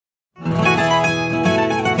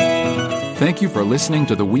Thank you for listening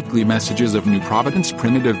to the weekly messages of New Providence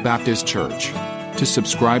Primitive Baptist Church. To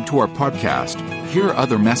subscribe to our podcast, hear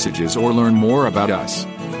other messages, or learn more about us,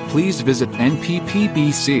 please visit nppbc.com.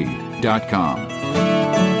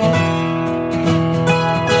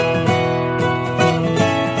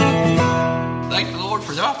 Thank the Lord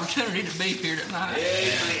for the opportunity to be here tonight.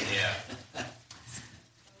 Amen.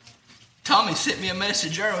 Tommy sent me a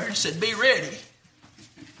message earlier and said, "Be ready."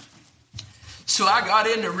 So I got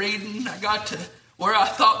into reading. I got to where I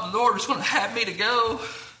thought the Lord was going to have me to go.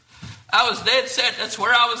 I was dead set that's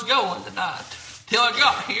where I was going tonight till I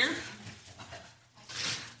got here.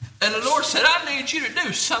 And the Lord said, "I need you to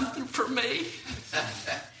do something for me."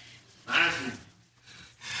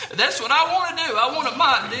 That's what I want to do. I want to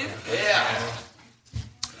mind do. Yeah.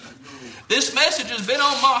 This message has been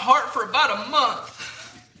on my heart for about a month.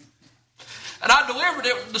 And I delivered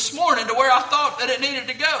it this morning to where I thought that it needed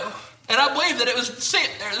to go. And I believe that it was sent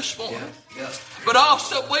there this morning. Yeah. But I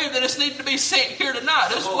also believe that it's needed to be sent here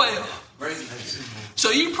tonight as well. So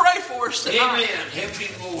you pray for us tonight. Amen.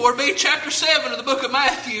 For me, chapter 7 of the book of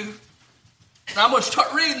Matthew. And I'm going to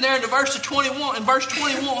start reading there in verse 21.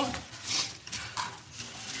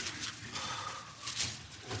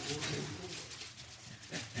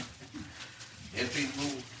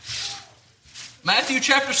 Matthew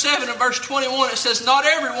chapter 7 and verse 21, it says, "Not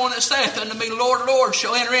everyone that saith unto me, Lord, Lord,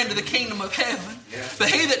 shall enter into the kingdom of heaven, but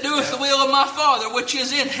he that doeth the will of my Father which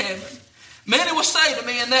is in heaven. Many will say to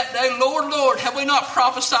me in that day, Lord, Lord, have we not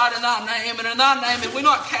prophesied in thy name? And in thy name have we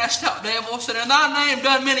not cast out devils? And in thy name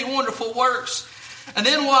done many wonderful works? And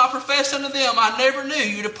then will I profess unto them, I never knew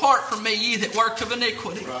you. Depart from me, ye that work of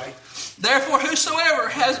iniquity. Right. Therefore, whosoever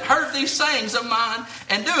has heard these sayings of mine,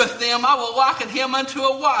 and doeth them, I will liken him unto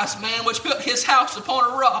a wise man, which built his house upon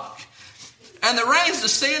a rock. And the rains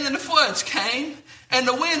descended, and the floods came, and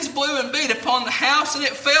the winds blew and beat upon the house, and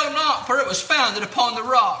it fell not, for it was founded upon the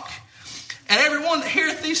rock. And every one that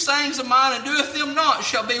heareth these sayings of mine, and doeth them not,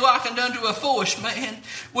 shall be likened unto a foolish man,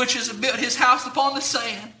 which has built his house upon the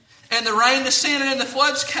sand. And the rain descended, and the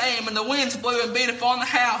floods came, and the winds blew and beat upon the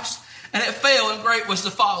house, and it fell, and great was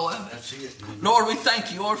the fall of it." That's it. Lord, we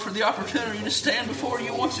thank you, Lord, for the opportunity to stand before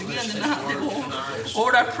you once again tonight, dear Lord.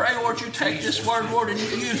 Lord, I pray, Lord, you take this word, Lord, and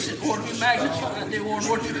you use it. Lord, you magnify it, dear Lord.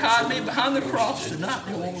 Lord, you hide me behind the cross tonight,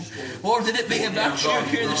 dear Lord. Lord, that it be about you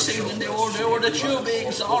here this evening, dear Lord. Dear Lord, that you'll be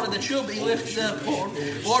exalted, that you'll be lifted up, Lord.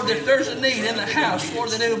 Lord, that if there's a need in the house, Lord,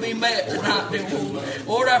 that it'll be met tonight, dear Lord.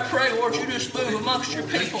 Lord, I pray, Lord, you just move amongst your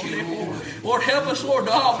people, dear Lord. Lord, help us, Lord,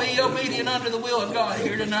 to all be obedient unto the will of God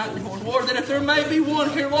here tonight, dear Lord. Lord, that if there may be one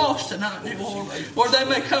here lost tonight, dear Lord, Lord, they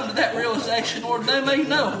may come to that realization, Lord, they may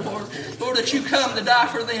know, Lord, that you come to die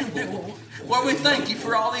for them, dear Lord. Lord, we thank you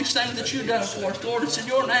for all these things that you've done for us, Lord. It's in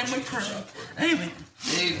your name we pray. Amen.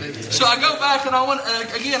 Amen. So I go back and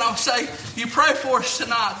I'll say, you pray for us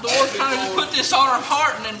tonight. The Lord kind of put this on our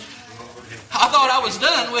heart, and then I thought I was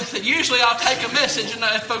done with it. Usually I'll take a message, and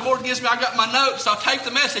if the Lord gives me, I got my notes, I'll take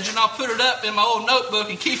the message and I'll put it up in my old notebook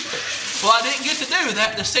and keep it. Well, I didn't get to do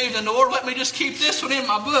that this evening. The Lord let me just keep this one in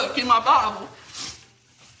my book, in my Bible.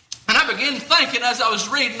 And I began thinking as I was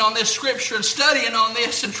reading on this scripture and studying on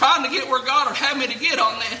this and trying to get where God would have me to get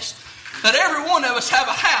on this, that every one of us have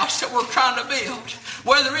a house that we're trying to build.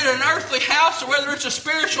 Whether it's an earthly house or whether it's a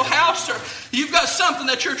spiritual house, or you've got something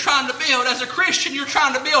that you're trying to build. As a Christian, you're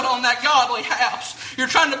trying to build on that godly house. You're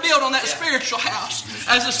trying to build on that spiritual house.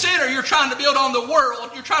 As a sinner, you're trying to build on the world.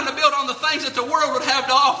 You're trying to build on the things that the world would have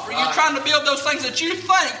to offer. You're trying to build those things that you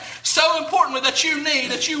think so importantly that you need,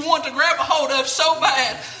 that you want to grab a hold of so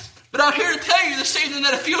bad. But I'm here to tell you this evening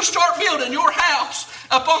that if you'll start building your house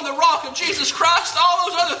upon the rock of Jesus Christ, all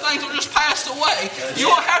those other things will just pass away. You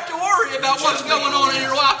won't have to worry about what's going on in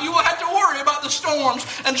your life. You won't have to worry about the storms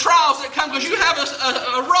and trials that come, because you have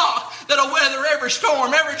a rock that'll weather every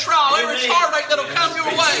storm, every trial, every heartache that'll come your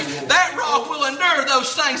way. That rock will endure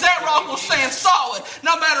those things. That rock will stand solid.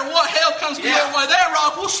 No matter what hell comes your way, that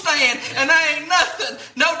rock will stand, and there ain't nothing,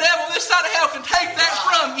 no devil this side of hell can take that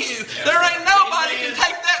from you. There ain't nobody can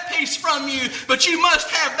take that peace from you, but you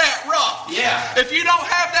must have that rock. If you don't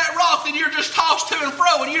have that rock, then you're just tossed to and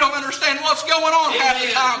fro, and you don't understand what's going on half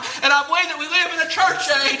the time. And I believe that we live in a church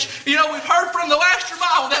age. You know, we've heard from the last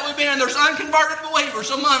revival that we've been in, there's unconverted believers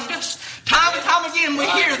among us. Time and time again we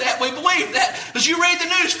hear that, we believe that. As you read the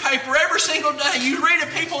newspaper every single day, you read of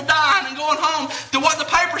people dying and going home to what the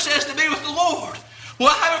paper says to be with the Lord. Well,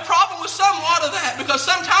 I have a problem with somewhat of that, because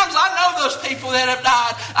sometimes I know those people that have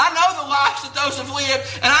died. I know the lives that those have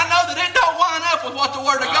lived, and I know that it don't line up with what the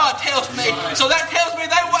Word of God tells me. So that tells me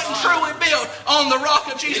they wasn't truly built on the rock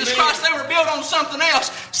of Jesus Christ. They were built on something else.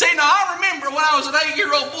 See, now I remember when I was an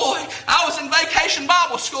 8-year-old boy, I was invaded Vacation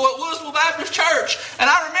Bible School at Louisville Baptist Church, and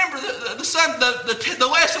I remember the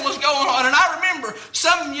lesson was going on, and I remember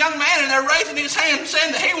some young man in there raising his hand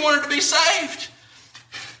saying that he wanted to be saved.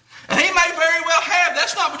 And he may very well have.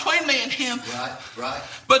 That's not between me and him. Right.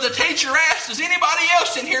 But the teacher asked, does anybody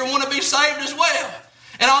else in here want to be saved as well?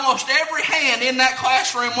 And almost every hand in that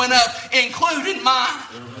classroom went up, including mine.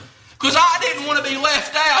 Because I didn't want to be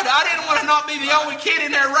left out. I didn't want to not be the only kid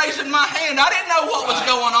in there raising my hand. I didn't know what was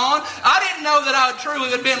going on. I didn't know that I truly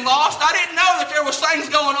had been lost. I didn't know that there was things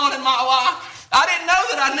going on in my life. I didn't know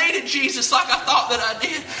that I needed Jesus like I thought that I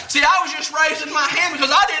did. See, I was just raising my hand because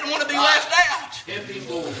I didn't want to be left out.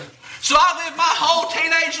 So I lived my whole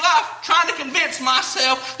teenage life trying to convince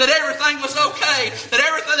myself that everything was okay, that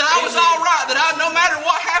I was all right, that no matter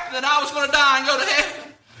what happened, that I was going to die and go to heaven.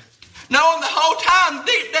 Knowing the whole time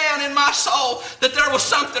deep down in my soul that there was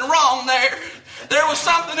something wrong there. There was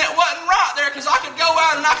something that wasn't right there, because I could go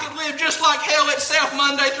out and I could live just like hell itself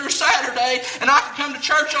Monday through Saturday, and I could come to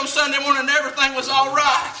church on Sunday morning and everything was all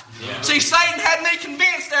right. Yeah. See, Satan had me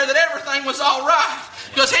convinced there that everything was all right,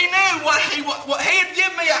 because he knew what he had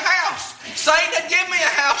given me a house. Satan had given me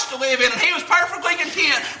a house to live in, and he was perfectly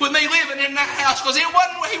content with me living in that house, because he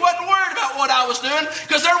wasn't worried about what I was doing,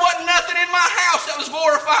 because there wasn't nothing in my house that was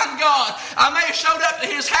glorifying God. I may have showed up to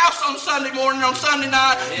his house on Sunday morning, on Sunday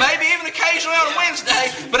night, maybe even occasionally on a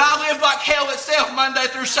Wednesday, but I lived like hell itself Monday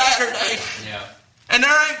through Saturday. Yeah. And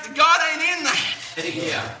God ain't in that.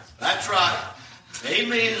 Yeah, that's right.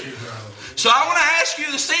 Amen. So I want to ask you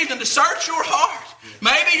this evening to search your heart.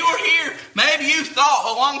 Maybe you're here. Maybe you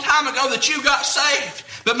thought a long time ago that you got saved,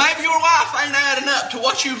 but maybe your life ain't adding up to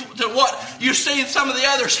what you see some of the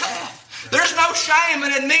others have. There's no shame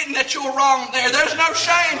in admitting that you're wrong there. There's no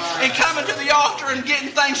shame in coming to the altar and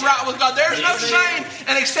getting things right with God. There's no shame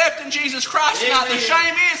in accepting Jesus Christ tonight. The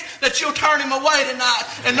shame is that you'll turn him away tonight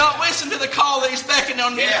and not listen to the call that he's beckoning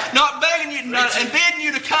on you, not begging you and bidding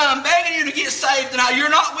you to come, begging you to get saved tonight.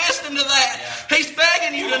 You're not listening to that. He's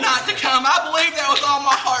begging you tonight to come. I believe that with all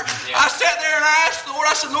my heart. I sat there and I asked the Lord,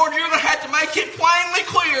 I said, Lord, you're going to have to make it plainly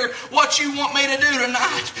clear what you want me to do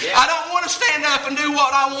tonight. I don't want to stand up and do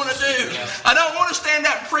what I want to do. I don't want to stand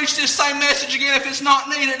up and preach this same message again if it's not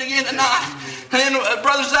needed again tonight. And then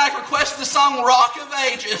Brother Zach requested the song Rock of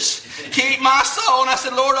Ages, Keep My Soul. And I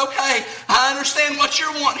said, Lord, okay, I understand what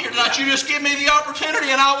you're wanting here tonight. You just give me the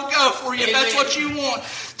opportunity and I will go for you if that's what you want.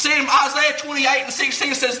 See, in Isaiah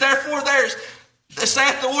 28:16 says, therefore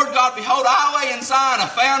saith the Lord God, behold, I lay in Zion a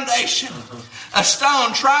foundation, a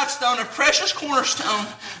stone, tried stone, a precious cornerstone,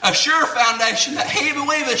 a sure foundation, that he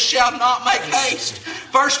believeth shall not make haste.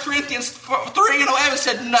 1 Corinthians 3:11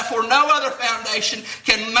 said, for no other foundation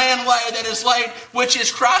can man lay that is laid, which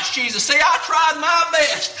is Christ Jesus. See, I tried my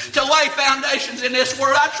best to lay foundations in this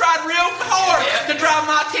world. I tried real hard to drive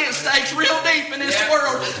my tent stakes real deep in this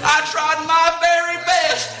world. I tried my very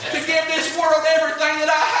best to give this world everything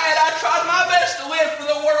that I had. I tried my best to live for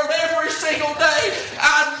the world every single day.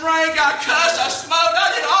 I drank, I cussed, I smoked,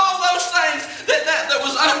 I did all those things that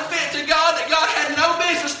was unfit to God, that God had no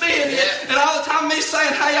business being in. And all the time me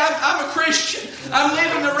saying, hey, I'm a Christian. I'm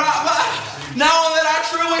living the right life. Knowing that I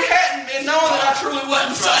truly hadn't been, knowing that I truly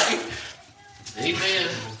wasn't saved. Amen.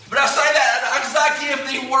 But I say that because I give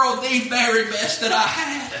the world the very best that I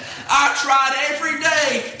had. I tried every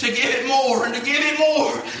day to give it more and to give it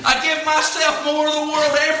more. I give myself more to the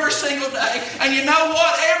world every single day. And you know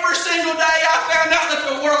what? Every single day I found out that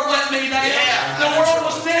the world let me down. The world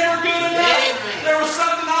was never good enough. There was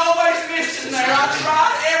something always missing there. I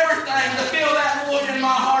tried everything to fill that void in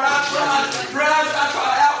my heart. I tried drugs, I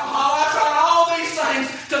tried alcohol, I tried all these things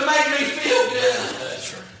to make me feel good.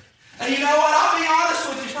 And you know what? I'll be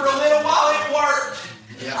honest with you. For a little while it worked.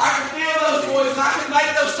 I could feel those voids and I could make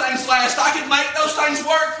those things last. I could make those things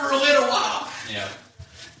work for a little while.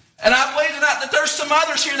 And I believe tonight that there's some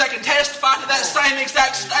others here that can testify to that same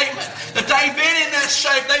exact statement. That they've been in that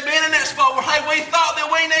shape. They've been in that spot where, hey, we thought that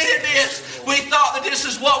we needed this. We thought that this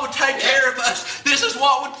is what would take care of us. This is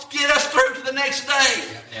what would get us through to the next day.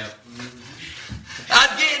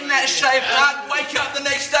 I'd get in that shape and I'd wake up the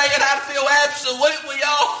next day and I'd feel absolutely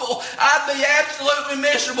awful. I'd be absolutely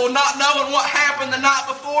miserable, not knowing what happened the night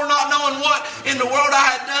before, not knowing what in the world I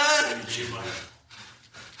had done.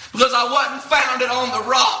 Because I wasn't founded on the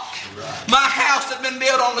rock. My house had been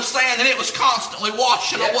built on the sand and it was constantly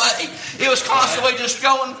washing away. It was constantly just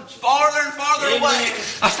going farther and farther away.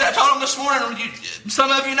 I told them this morning, some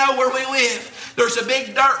of you know where we live. There's a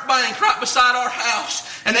big dirt bank right beside our house.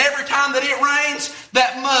 And every time that it rains,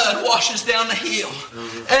 that mud washes down the hill.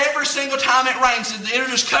 Every single time it rains, it'll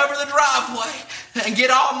just cover the driveway and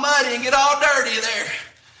get all muddy and get all dirty there.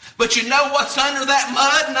 But you know what's under that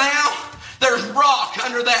mud now? There's rock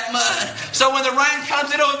under that mud. So when the rain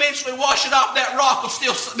comes, it'll eventually wash it off. That rock will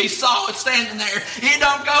still be solid standing there. It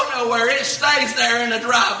don't go nowhere. It stays there in the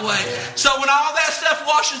driveway. So when all that stuff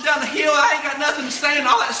washes down the hill, I ain't got nothing to stand.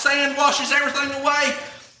 All that sand washes everything away.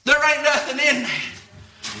 There ain't nothing in there.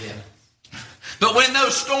 Yeah. But when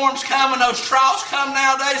those storms come and those trials come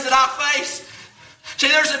nowadays that I face, see,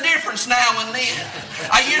 there's a difference now and then.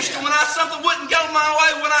 I used to, when something wouldn't go my way,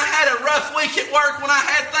 when I had a rough week at work, when I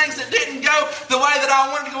had things that didn't go the way that I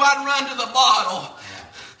wanted to go, I'd run to the bottle.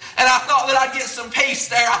 And I thought that I'd get some peace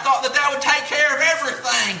there. I thought that would take care of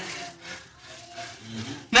everything.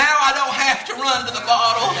 Now I don't have to run to the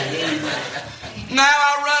bottle. Now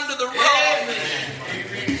I run to the rock.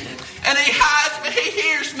 And He hides me. He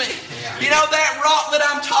hears me. You know that rock that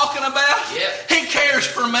I'm talking about? He cares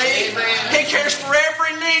for me. He cares for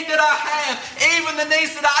every need that I have. Even the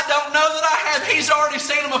needs that I don't know that I have. He's already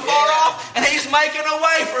seen them afar off. And He's making a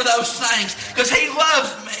way for those things. Because He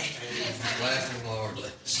loves me.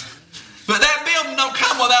 But that building don't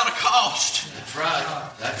come without a cost. That's right.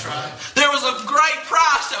 That's right. There was a great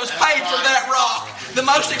price that was paid for that rock. The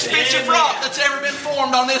most expensive rock that's ever been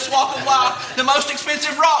formed on this walk of life. The most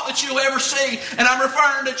expensive rock that you'll ever see. And I'm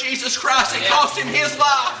referring to Jesus Christ. It cost Him His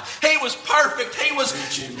life. He was perfect. He was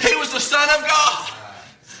the Son of God.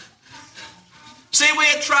 See, we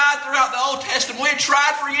had tried throughout the Old Testament, we had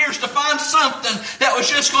tried for years to find something that was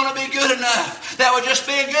just going to be good enough. That would just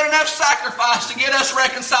be a good enough sacrifice to get us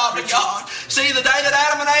reconciled to God. See, the day that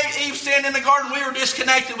Adam and Eve sinned in the garden, we were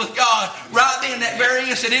disconnected with God. Right then, that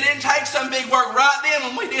very instant. It didn't take some big work. Right then,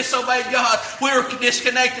 when we disobeyed God, we were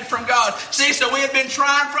disconnected from God. See, so we had been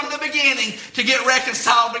trying from the beginning to get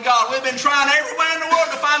reconciled to God. We've been trying everywhere in the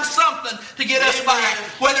world to find something to get us back.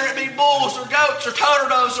 Whether it be bulls or goats or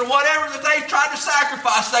turtles or whatever that they tried to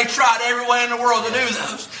sacrifice, they tried everywhere in the world to do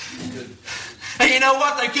those. And you know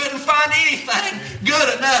what? They couldn't find anything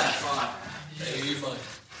good enough.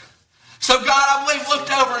 So God, I believe, looked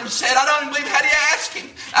over and said, I don't even believe had He asked Him.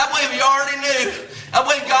 I believe He already knew. I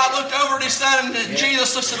believe God looked over at His Son and Jesus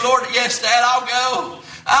said, Lord, yes, Dad, I'll go.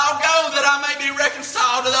 I'll go that I may be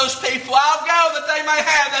reconciled to those people. I'll go that they may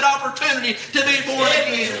have that opportunity to be born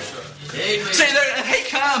again. Amen. See, and He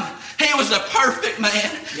come. He was a perfect man.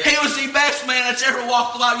 He was the best man that's ever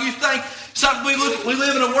walked the life. You think we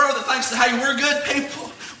live in a world that thinks that, hey, we're good people.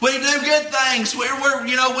 We do good things. We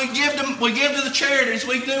give to the charities.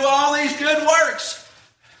 We do all these good works.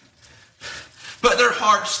 But their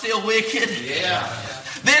heart's still wicked. Yeah.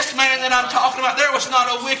 This man that I'm talking about, there was not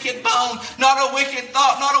a wicked bone, not a wicked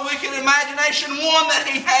thought, not a wicked imagination, one that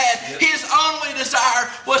he had. His only desire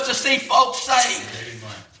was to see folks saved.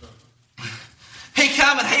 He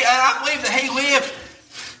come and I believe that he lived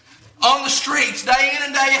on the streets day in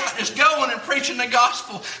and day out, just going and preaching the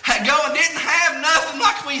gospel. Didn't have nothing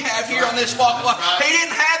like we have here on this walk of life. He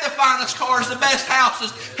didn't have the finest cars, the best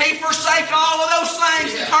houses. He forsake all of those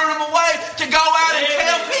things and turn them away to go out and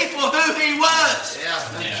tell people who he was.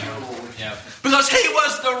 Because he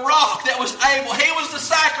was the rock that was able. He was the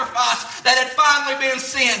sacrifice that had finally been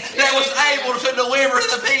sent, that was able to deliver to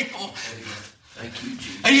the people. Thank you,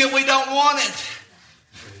 Jesus. And yet we don't want it.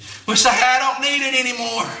 We say, I don't need it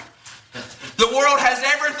anymore. The world has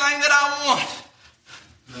everything that I want.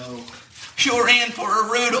 No. You're in for a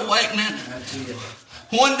rude awakening. That's it.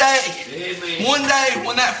 One day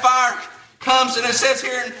when that fire comes, and it says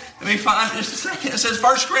here, let me find it just a second. It says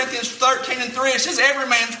 1 Corinthians 13:3. It says, every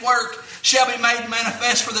man's work shall be made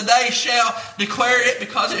manifest, for the day shall declare it,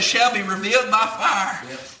 because it shall be revealed by fire.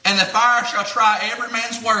 Yep. And the fire shall try every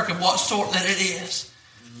man's work of what sort that it is.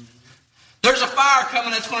 There's a fire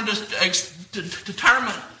coming that's going to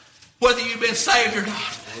determine whether you've been saved or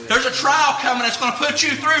not. There's a trial coming that's going to put you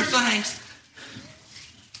through things.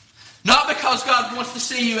 Not because God wants to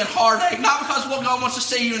see you in heartache, not because God wants to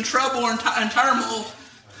see you in trouble or in turmoil,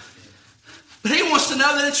 but He wants to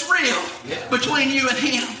know that it's real between you and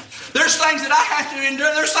Him. There's things that I have to endure.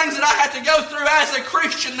 There's things that I have to go through as a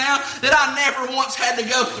Christian now that I never once had to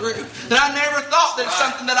go through. That I never thought that it's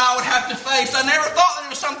something that I would have to face. I never thought that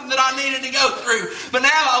it was something that I needed to go through. But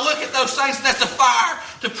now I look at those things and that's a fire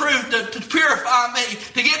to purify me,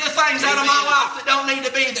 to get the things out of my life that don't need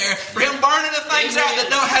to be there. For Him burning the things out that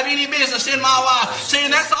don't have any business in my life. See,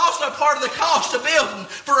 and that's also part of the cost of building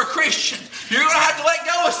for a Christian. You're going to have to let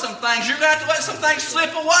go of some things. You're going to have to let some things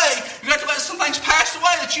slip away. You're going to have to let some things pass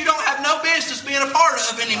away that you don't have no business being a part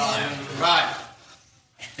of anymore. Right.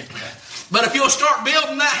 But if you'll start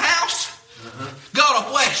building that house, God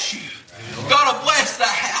will bless you. God will bless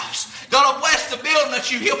that house. God will bless the building that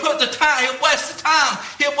He'll put the time, He'll bless the time,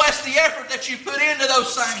 He'll bless the effort that you put into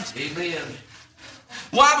those things. Amen.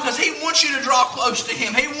 Why? Because He wants you to draw close to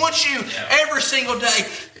Him. He wants you every single day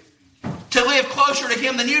to live closer to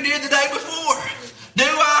Him than you did the day before. Do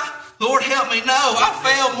I? Lord, help me. No, I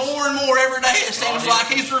fail more and more every day. It seems like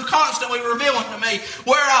He's constantly revealing to me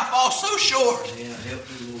where I fall so short.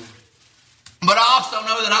 But I also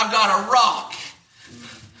know that I've got a rock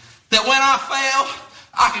that when I fail,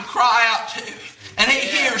 I can cry out to. And He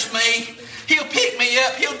hears me. He'll pick me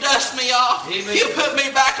up. He'll dust me off. He'll put me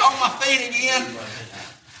back on my feet again.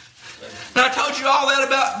 And I told you all that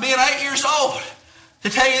about being 8 years old. To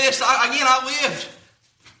tell you this, I lived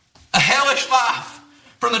a hellish life.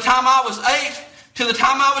 From the time I was 8 to the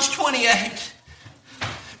time I was 28.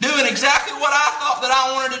 Doing exactly what I thought that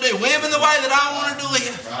I wanted to do. Living the way that I wanted to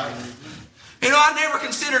live. You know, I never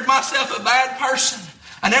considered myself a bad person.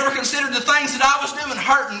 I never considered the things that I was doing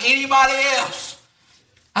hurting anybody else.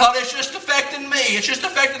 I thought it's just affecting me. It's just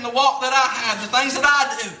affecting the walk that I have, the things that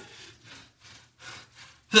I do.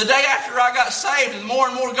 The day after I got saved, and more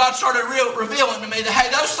God started revealing to me that, hey,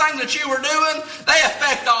 those things that you were doing, they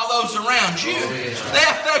affect all those around you. They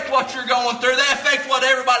affect what you're going through. They affect what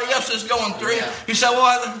everybody else is going through. You say,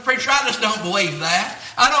 well, preacher, I just don't believe that.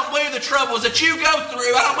 I don't believe the troubles that you go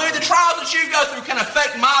through. I don't believe the trials that you go through can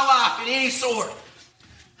affect my life in any sort.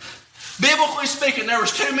 Biblically speaking, there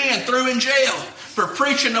was 2 men threw in jail for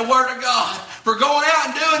preaching the Word of God. For going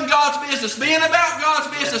out and doing God's business, being about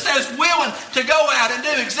God's business, they was willing to go out and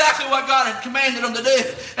do exactly what God had commanded them to do.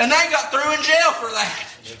 And they got thrown in jail for that.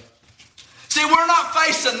 See, we're not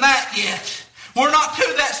facing that yet. We're not to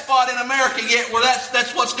that spot in America yet where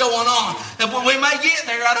that's what's going on. And when we may get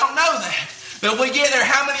there, I don't know that. But if we get there,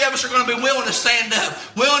 how many of us are going to be willing to stand up,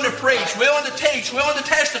 willing to preach, willing to teach, willing to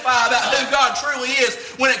testify about who God truly is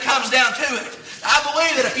when it comes down to it? I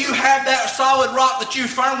believe that if you have that solid rock that you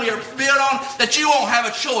firmly are built on, that you won't have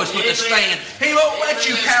a choice but to stand. He won't let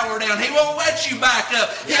you cower down. He won't let you back up.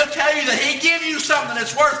 He'll tell you that He'll give you something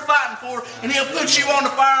that's worth fighting for, and He'll put you on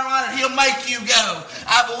the firing line, and He'll make you go.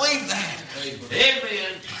 I believe that.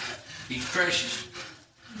 Amen. He's precious.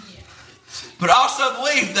 But I also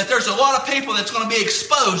believe that there's a lot of people that's going to be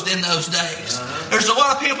exposed in those days. There's a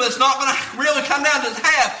lot of people that's not going to really come down to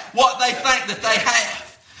have what they think that they have.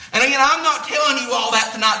 And again, I'm not telling you all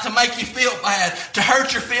that tonight to make you feel bad, to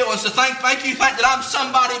hurt your feelings, to make you think that I'm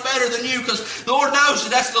somebody better than you, because the Lord knows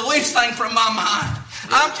that that's the least thing from my mind.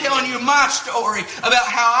 I'm telling you my story about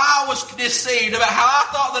how I was deceived, about how I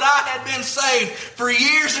thought that I had been saved for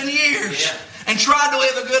years and years and tried to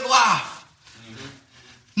live a good life.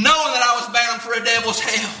 Knowing that I was bound for a devil's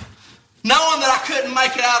hell. Knowing that I couldn't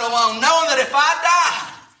make it out alone. Knowing that if I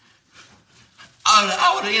died,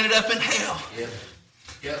 I would have ended up in hell.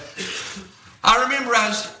 I remember I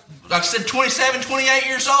was, like I said, 27, 28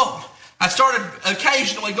 years old. I started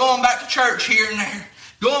occasionally going back to church here and there.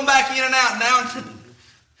 Going back in and out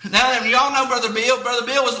now and y'all know Brother Bill. Brother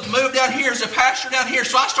Bill was moved down here as a pastor down here.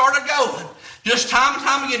 So I started going. Just time and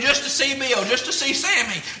time again, just to see Bill, just to see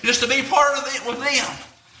Sammy, just to be part of it with them.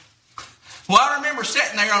 Well, I remember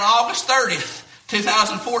sitting there on August 30th,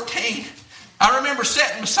 2014. I remember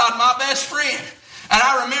sitting beside my best friend. And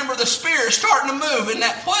I remember the Spirit starting to move in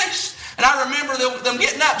that place. And I remember them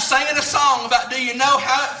getting up singing a song about, do you know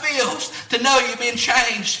how it feels to know you've been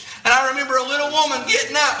changed? And I remember a little woman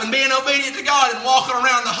getting up and being obedient to God and walking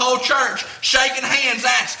around the whole church, shaking hands,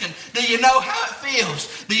 asking, do you know how it feels?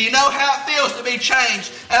 Do you know how it feels to be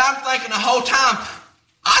changed? And I'm thinking the whole time,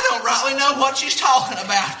 I don't rightly know what she's talking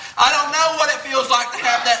about. I don't know what it feels like to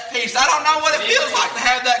have that peace. I don't know what it feels like to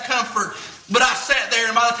have that comfort. But I sat there,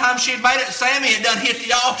 and by the time she had made it, Sammy had done hit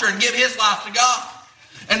the altar and give his life to God.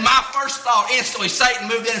 And my first thought, instantly, Satan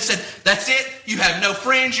moved in and said, that's it. You have no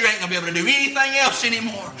friends. You ain't going to be able to do anything else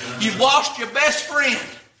anymore. You've lost your best friend.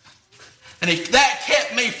 And that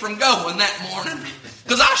kept me from going that morning.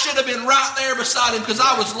 Because I should have been right there beside him, because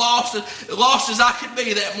I was lost as I could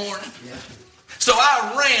be that morning. So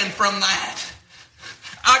I ran from that.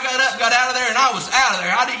 I got up, got out of there, and I was out of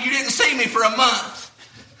there. You didn't see me for a month.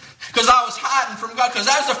 Because I was hiding from God. Because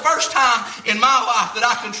that was the first time in my life that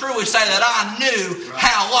I can truly say that I knew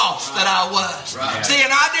how lost that I was. See, and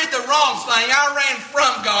I did the wrong thing. I ran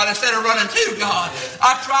from God instead of running to God.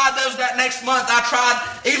 I tried that next month. I tried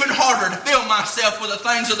even harder to fill myself with the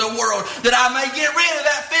things of the world, that I may get rid of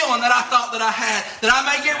that feeling that I thought that I had, that I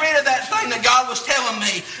may get rid of that thing that God was telling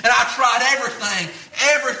me. And I tried everything.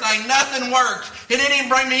 Nothing worked. It didn't even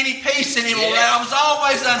bring me any peace anymore. I was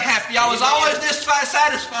always unhappy. I was always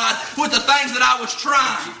dissatisfied with the things that I was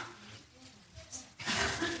trying.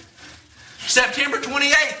 September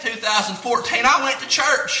 28th, 2014, I went to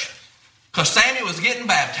church because Sammy was getting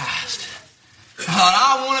baptized. I thought,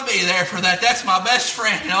 I want to be there for that. That's my best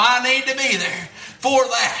friend. I need to be there for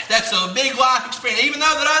that. That's a big life experience. Even though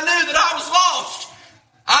that I knew that I was lost,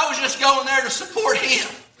 I was just going there to support him.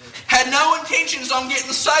 Had no intentions on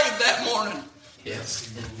getting saved that morning.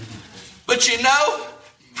 Yes. But you know,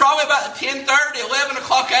 probably about the 10:30, 11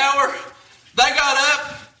 o'clock hour, they got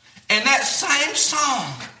up and that same song,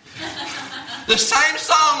 the same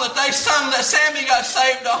song that they sung that Sammy got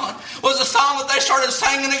saved on, was a song that they started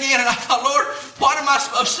singing again. And I thought, Lord, what am I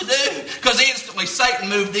supposed to do? Because instantly Satan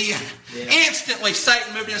moved in. Yeah. Instantly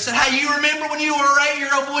Satan moved in and said, hey, you remember when you were an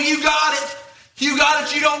 8-year-old boy? You got it. You got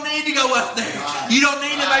it. You don't need to go up there. You don't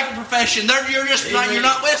need to make a profession. You're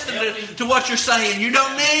not listening to what you're saying. You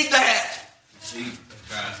don't need that.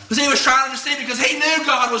 Because he was trying to deceive me, because he knew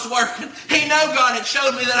God was working. He knew God had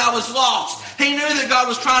showed me that I was lost. He knew that God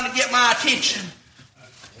was trying to get my attention.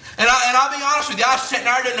 And I'll be honest with you, I was sitting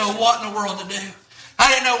there, I didn't know what in the world to do.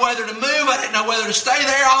 I didn't know whether to move. I didn't know whether to stay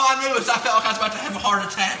there. All I knew is I felt like I was about to have a heart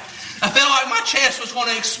attack. I felt like my chest was going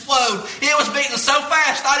to explode. It was beating so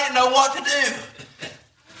fast, I didn't know what to do.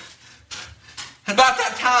 And about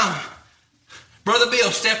that time, Brother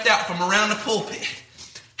Bill stepped out from around the pulpit.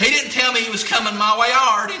 He didn't tell me he was coming my way.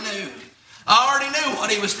 I already knew. I already knew what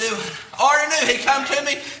he was doing. I already knew. He come to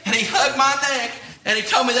me and he hugged my neck and he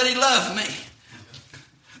told me that he loved me.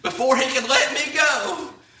 Before he could let me go,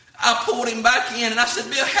 I pulled him back in and I said,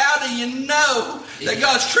 Bill, how do you know that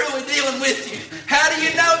God's truly dealing with you? How do you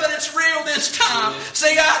know that it's real this time?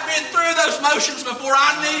 See, I've been through those motions before.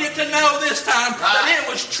 I needed to know this time that it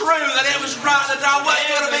was true, that it was right, that I wasn't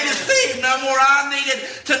going to be deceived no more. I needed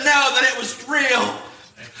to know that it was real.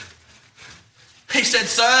 He said,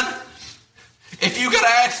 son, if you got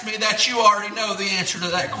to ask me that, you already know the answer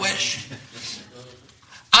to that question.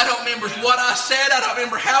 I don't remember what I said. I don't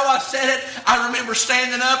remember how I said it. I remember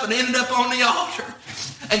standing up and ended up on the altar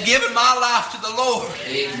and giving my life to the Lord.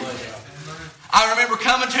 I remember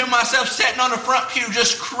coming to myself, sitting on the front pew,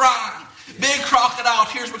 just crying. Big crocodile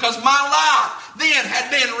tears, because my life then had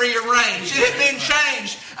been rearranged. It had been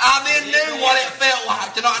changed. I then knew what it felt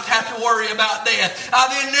like to not have to worry about death. I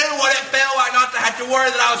then knew what it felt like not to have to worry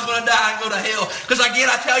that I was going to die and go to hell. Because again,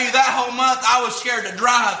 I tell you, that whole month I was scared to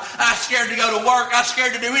drive. I was scared to go to work. I was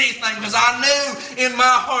scared to do anything, because I knew in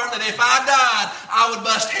my heart that if I died, I would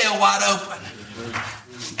bust hell wide open.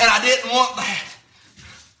 And I didn't want that.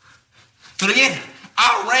 But again, I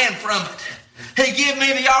ran from it. He gave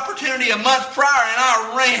me the opportunity a month prior, and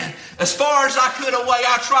I ran as far as I could away.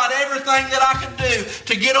 I tried everything that I could do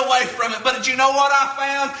to get away from it. But did you know what I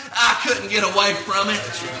found? I couldn't get away from it.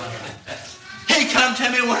 He come to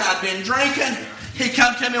me when I'd been drinking. He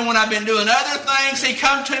come to me when I'd been doing other things. He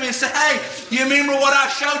come to me and said, hey, you remember what I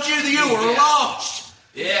showed you? That you were lost.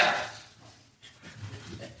 Yeah.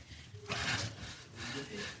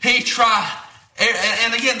 He tried.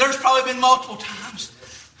 And again, there's probably been multiple times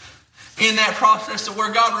in that process of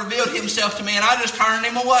where God revealed himself to me, and I just turned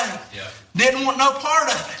him away. Yeah. Didn't want no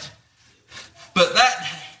part of it. But that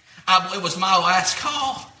day, I believe, was my last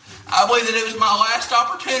call. I believe that it was my last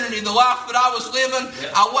opportunity. The life that I was living,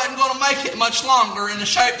 I wasn't going to make it much longer in the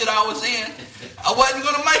shape that I was in. I wasn't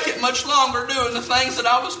going to make it much longer doing the things that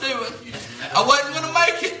I was doing. I wasn't going to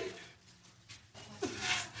make it.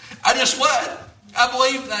 I just wasn't. I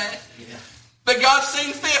believe that. But God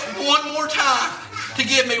seen fit one more time to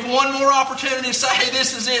give me one more opportunity to say, hey,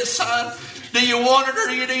 this is it, son. Do you want it or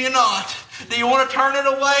do you not? Do you want to turn it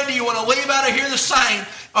away? Do you want to leave out of here the same?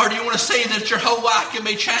 Or do you want to see that your whole life can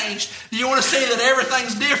be changed? Do you want to see that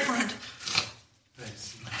everything's different?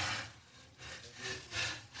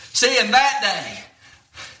 See, in that day,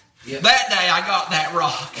 I got that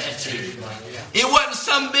rock. It wasn't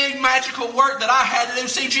some big magical work that I had to do.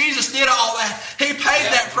 See, Jesus did all that. He paid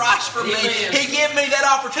that price for me. He gave me that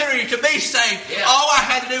opportunity to be saved. All I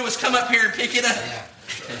had to do was come up here and pick it up.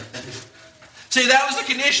 See, that was the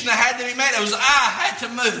condition that had to be made. It was I had to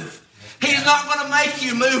move. He's not going to make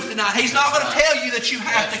you move tonight. He's not going to tell you that you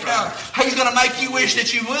have to come. He's going to make you wish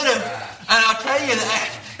that you would have. And I'll tell you that,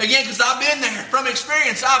 again, because I've been there. From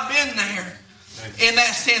experience, I've been there. In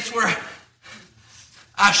that sense where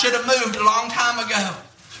I should have moved a long time ago.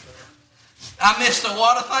 I missed a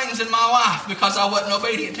lot of things in my life because I wasn't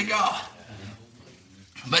obedient to God.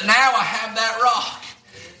 But now I have that rock.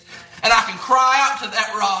 And I can cry out to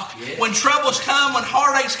that rock. When troubles come, when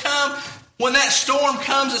heartaches come, when that storm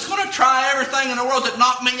comes, it's going to try everything in the world to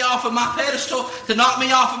knock me off of my pedestal, to knock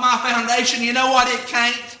me off of my foundation. You know what? It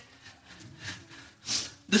can't.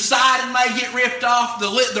 The siding may get ripped off.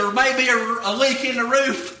 There may be a leak in the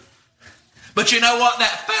roof. But you know what?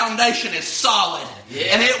 That foundation is solid.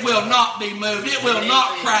 And it will not be moved. It will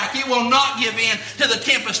not crack. It will not give in to the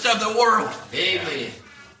tempest of the world. Amen.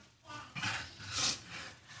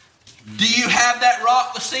 Do you have that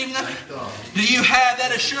rock this evening? Do you have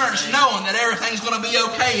that assurance knowing that everything's going to be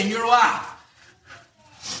okay in your life?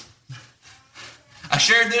 I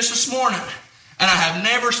shared this morning, and I have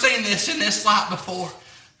never seen this in this light before.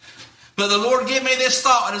 But the Lord gave me this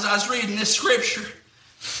thought as I was reading this scripture.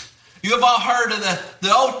 You have all heard of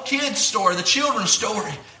the old kid's story, the children's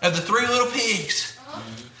story of the 3 little pigs.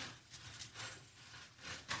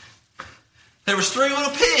 There was 3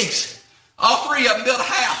 little pigs. All 3 of them built a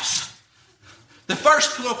house. The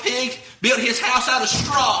first little pig built his house out of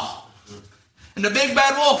straw. And the big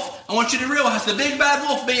bad wolf, I want you to realize, the big bad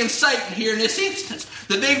wolf being Satan here in this instance,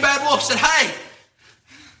 the big bad wolf said, hey,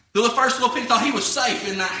 the first little pig thought he was safe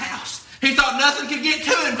in that house. He thought nothing could get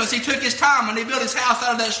to him because he took his time and he built his house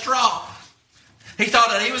out of that straw. He thought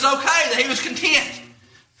that he was okay, that he was content.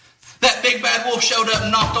 That big bad wolf showed up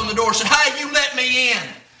and knocked on the door and said, hey, you let me in.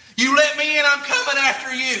 You let me in, I'm coming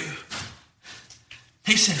after you.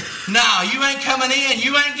 He said, no, you ain't coming in.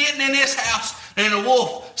 You ain't getting in this house. And the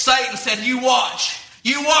wolf, Satan, said, you watch.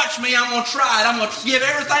 You watch me, I'm going to try it. I'm going to give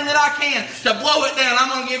everything that I can to blow it down. I'm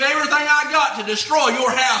going to give everything I got to destroy your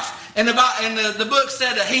house. And the book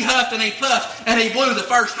said that he huffed and he puffed and he blew the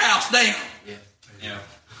first house down. Yeah.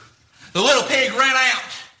 The little pig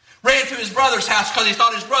ran to his brother's house because he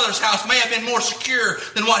thought his brother's house may have been more secure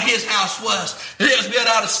than what his house was. And it was built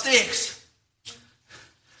out of sticks.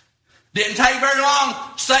 Didn't take very long.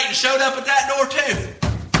 Satan showed up at that door too.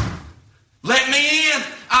 Let me in.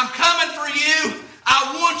 I'm coming for you.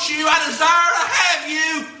 I want you. I desire to have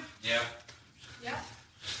you. Yeah.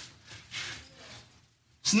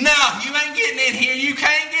 No, you ain't getting in here. You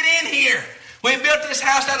can't get in here. We built this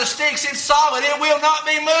house out of sticks. It's solid. It will not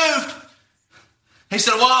be moved. He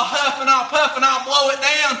said, well, I'll huff and I'll puff and I'll blow it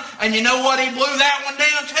down. And you know what? He blew that one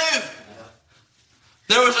down too.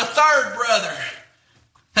 There was a third brother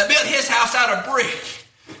that built his house out of brick.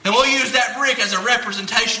 And we'll use that brick as a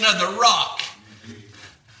representation of the rock.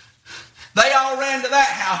 They all ran to that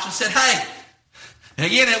house and said, hey, and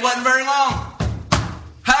again, it wasn't very long.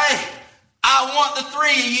 Hey, I want the 3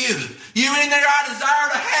 of you. You in there, I desire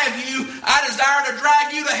to have you. I desire to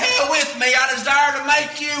drag you to hell with me. I desire to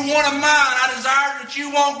make you one of mine. I desire that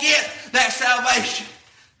you won't get that salvation.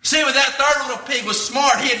 See, with that third little pig was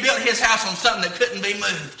smart. He had built his house on something that couldn't be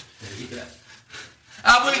moved.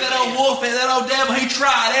 I believe that old wolf and that old devil, he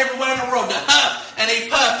tried everywhere in the world to huff and he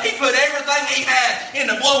puffed. He put everything he had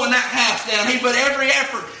into blowing that house down. He put every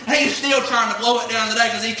effort. He's still trying to blow it down today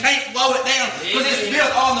because he can't blow it down because it's built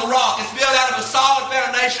on the rock. It's built out of a solid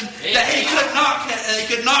foundation that he could not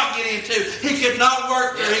get into. He could not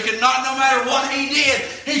work there. He could not, no matter what he did,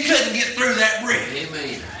 he couldn't get through that brick.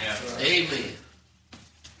 Amen. Amen.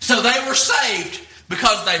 So they were saved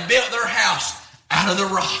because they built their house out of the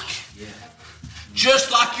rock.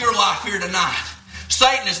 Just like your life here tonight.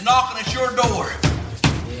 Satan is knocking at your door.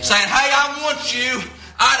 Saying, hey, I want you.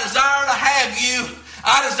 I desire to have you.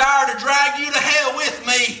 I desire to drag you to hell with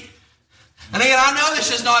me. And again, I know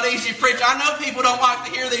this is not easy to preach. I know people don't like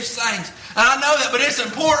to hear these things. And I know that, but it's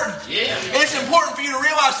important. It's important for you to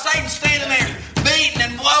realize Satan's standing there beating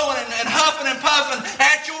and blowing and huffing and puffing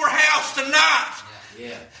at your house tonight.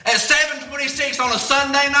 At 7:26 on a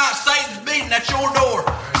Sunday night, Satan's beating at your door,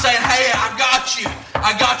 saying, hey, I got you.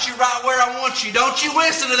 I got you right where I want you. Don't you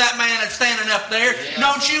listen to that man that's standing up there.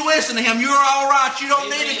 Don't you listen to him. You're all right. You don't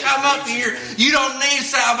need to come up here. You don't need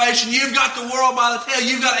salvation. You've got the world by the tail.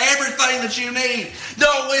 You've got everything that you need.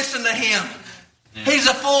 Don't listen to him. He's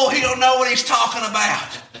a fool. He don't know what he's talking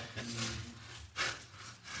about.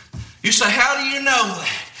 You say, how do you know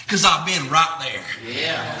that? Because I've been right there.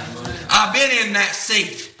 I've been in that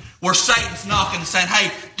seat where Satan's knocking and saying,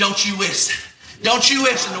 hey, don't you listen. Don't you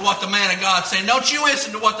listen to what the man of God's saying. Don't you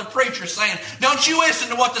listen to what the preacher's saying. Don't you listen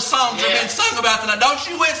to what the songs are being sung about tonight. Don't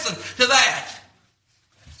you listen to that.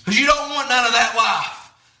 Because you don't want none of that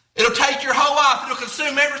life. It'll take your whole life. It'll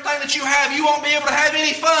consume everything that you have. You won't be able to have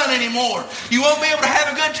any fun anymore. You won't be able to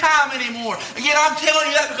have a good time anymore. Again, I'm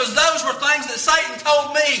telling you that because those were things that Satan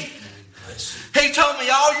told me. He told me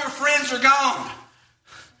all your friends are gone.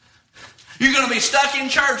 You're going to be stuck in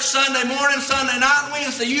church Sunday morning, Sunday night, and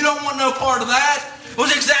Wednesday. You don't want no part of that. It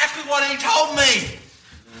was exactly what he told me.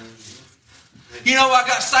 You know, I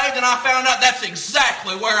got saved and I found out that's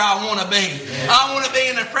exactly where I want to be. I want to be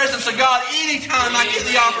in the presence of God anytime I get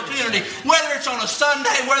the opportunity. Whether it's on a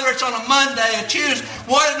Sunday, whether it's on a Monday, a Tuesday,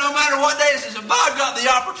 no matter what day it is, if I've got the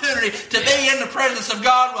opportunity to be in the presence of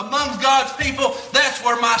God among God's people, that's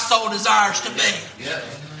where my soul desires to be.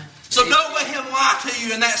 So don't let him lie to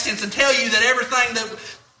you in that sense and tell you that everything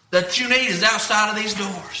that you need is outside of these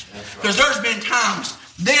doors. Because there's been times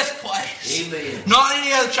This place, Amen. not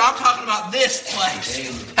any other church, I'm talking about this place,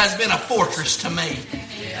 Amen. has been a fortress to me.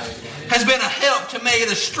 Yeah. Has been a help to me. It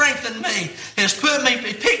has strengthened me. It has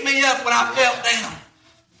picked me up when I felt down.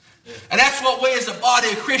 And that's what we as a body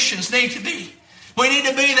of Christians need to be. We need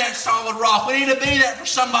to be that solid rock. We need to be that for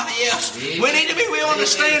somebody else. Amen. We need to be willing to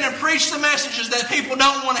stand and preach the messages that people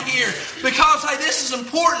don't want to hear. Because, hey, this is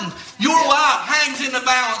important. Your life hangs in the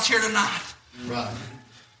balance here tonight. Right.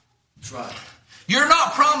 That's right. You're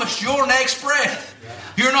not promised your next breath.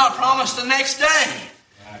 You're not promised the next day.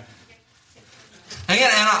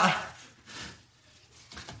 Again,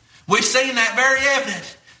 we've seen that very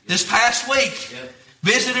evident this past week. Yep.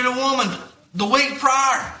 Visited a woman the week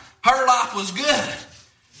prior. Her life was good.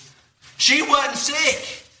 She wasn't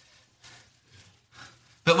sick.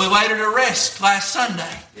 But we waited her rest last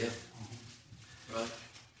Sunday. Yep. Right.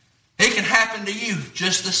 It can happen to you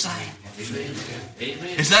just the same. Amen.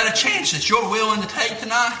 Amen. Is that a chance that you're willing to take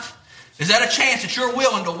tonight? Is that a chance that you're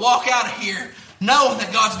willing to walk out of here knowing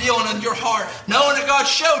that God's dealing with your heart, knowing that God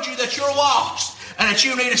showed you that you're lost and that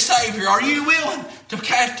you need a Savior? Are you willing to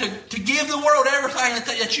give the world everything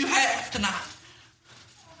that you have tonight?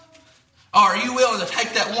 Or are you willing to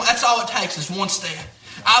take that one? That's all it takes is one step.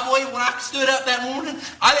 I believe when I stood up that morning,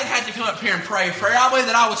 I didn't have to come up here and pray a prayer. I believe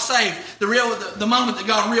that I was saved the moment that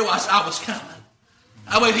God realized I was coming.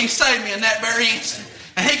 I believe He saved me in that very instant.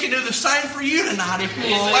 And He can do the same for you tonight if you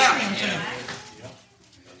will allow Him to.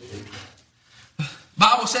 The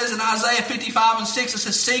Bible says in Isaiah 55:6, it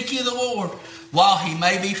says, "Seek ye the Lord while He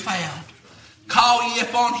may be found. Call ye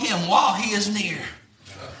upon Him while He is near."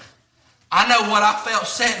 I know what I felt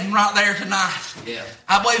sitting right there tonight. Yeah.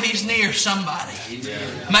 I believe He's near somebody.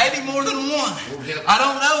 Amen. Maybe more than one. I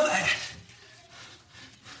don't know that.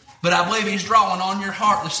 But I believe He's drawing on your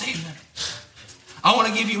heart this evening. I want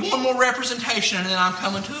to give you one more representation and then I'm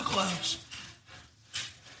coming to a close.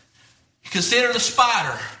 Consider the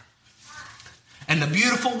spider and the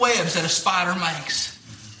beautiful webs that a spider makes.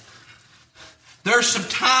 There's some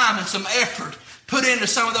time and some effort put into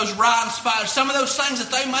some of those riding spiders. Some of those things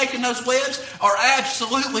that they make in those webs are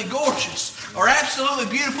absolutely gorgeous, are absolutely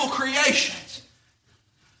beautiful creations.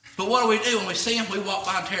 But what do when we see them? We walk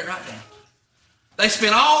by and tear it right down. They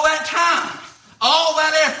spend all that time, all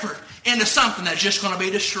that effort into something that's just going to be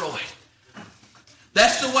destroyed.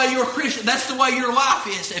 That's the way you're a Christian. That's the way your life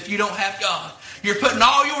is if you don't have God. You're putting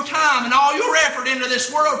all your time and all your effort into this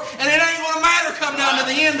world, and it ain't going to matter come down to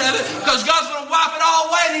the end of it, because God's going to wipe it all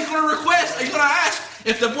away, and He's going to request, He's going to ask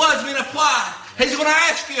if the blood's been applied. He's going to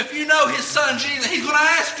ask you if you know His Son Jesus. He's going to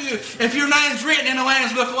ask you if your name's written in the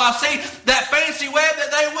Lamb's Book of Life. See, that fancy web that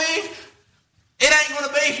they weave, it ain't going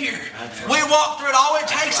to be here. We walk through it. All it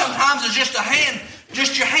takes sometimes is just your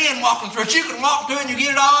hand walking through it. You can walk through it and you get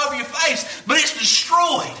it all over your face, but it's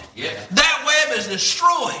destroyed. Yeah. That web is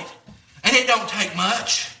destroyed. And it don't take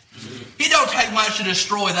much. It don't take much to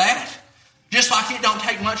destroy that. Just like it don't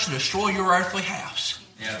take much to destroy your earthly house.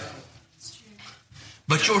 Yeah.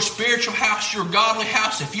 But your spiritual house, your godly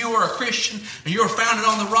house, if you are a Christian and you're founded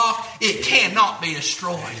on the rock, it cannot be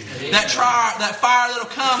destroyed. That fire that'll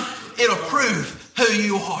come, it'll prove who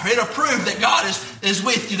you are. It'll prove that God is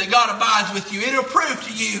with you, that God abides with you. It'll prove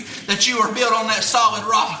to you that you are built on that solid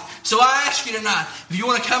rock. So I ask you tonight, if you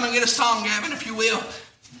want to come and get a song, Gavin, if you will,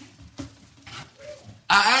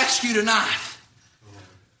 I ask you tonight,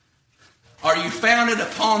 are you founded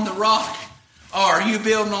upon the rock, or are you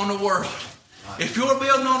building on the world? If you're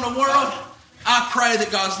building on the world, I pray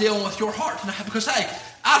that God's dealing with your heart tonight. Because, hey,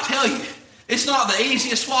 I'll tell you, it's not the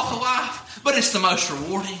easiest walk of life, but it's the most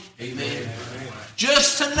rewarding. Amen.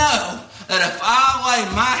 Just to know that if I lay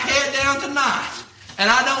my head down tonight and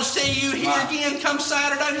I don't see you here again come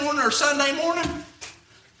Saturday morning or Sunday morning,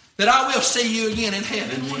 that I will see you again in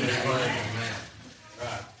heaven one day.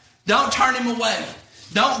 Don't turn Him away.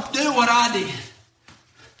 Don't do what I did.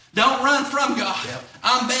 Don't run from God.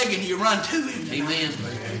 I'm begging you, run to Him. Amen.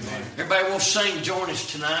 Everybody will sing, join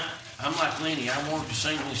us tonight. I'm like Lenny. I wanted to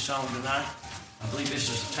sing this song tonight. I believe this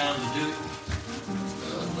is the time to do it.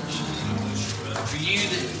 For you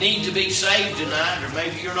that need to be saved tonight, or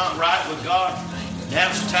maybe you're not right with God,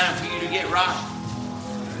 now's the time for you to get right.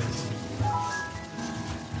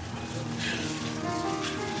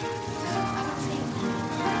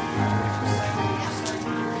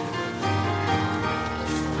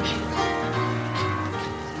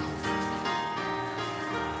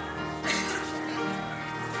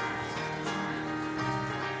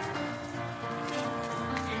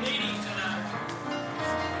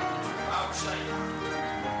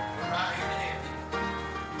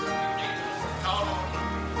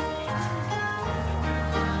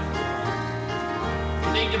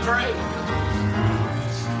 Pray.